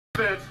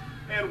defense,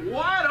 and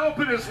wide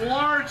open is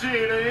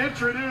Largie to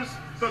introduce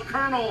the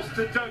Colonels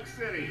to Dunk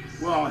City.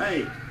 Well,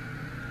 hey,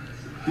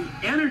 the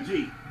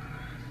energy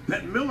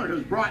that Miller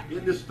has brought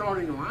in this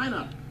starting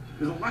lineup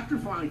is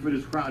electrifying for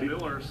this crowd.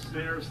 Miller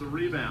snares the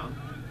rebound.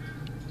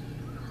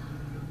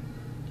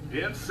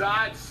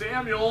 Inside,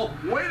 Samuel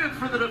waited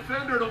for the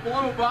defender to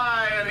blow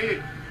by, and he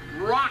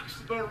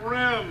rocks the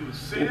rim.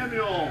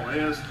 Samuel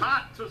is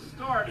hot to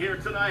start here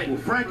tonight. Well,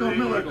 Franco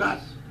Miller got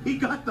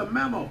the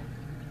memo.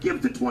 Give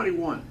it to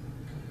 21.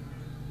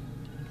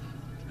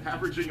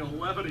 Averaging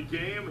 11 a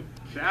game.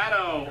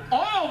 Catto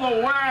all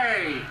the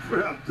way.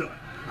 For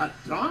a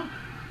dunk?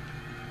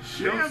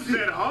 Jams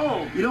it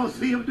home. You don't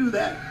see him do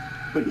that,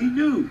 but he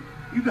knew.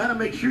 You got to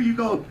make sure you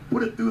go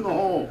put it through the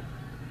hole.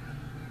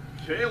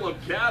 Caleb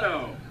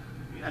Catto.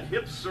 He had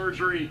hip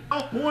surgery.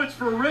 12 points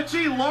for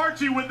Richie.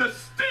 Largie with the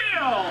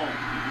steal.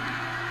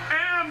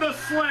 And the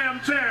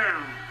slam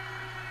jam.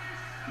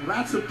 Well,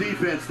 that's some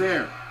defense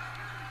there.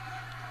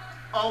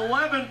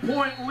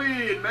 11-point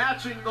lead,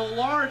 matching the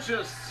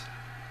largest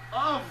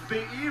of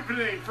the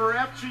evening for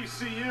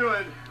FGCU,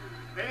 and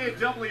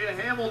A.W.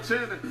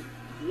 Hamilton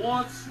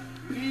wants,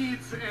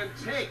 needs, and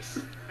takes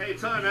a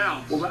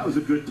timeout. Well, that was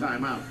a good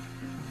timeout.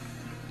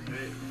 A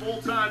full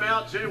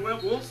timeout. Jay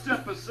Webb will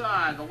step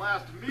aside. The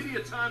last media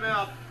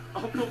timeout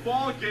of the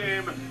ball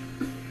game.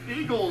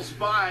 Eagles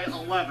by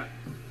 11.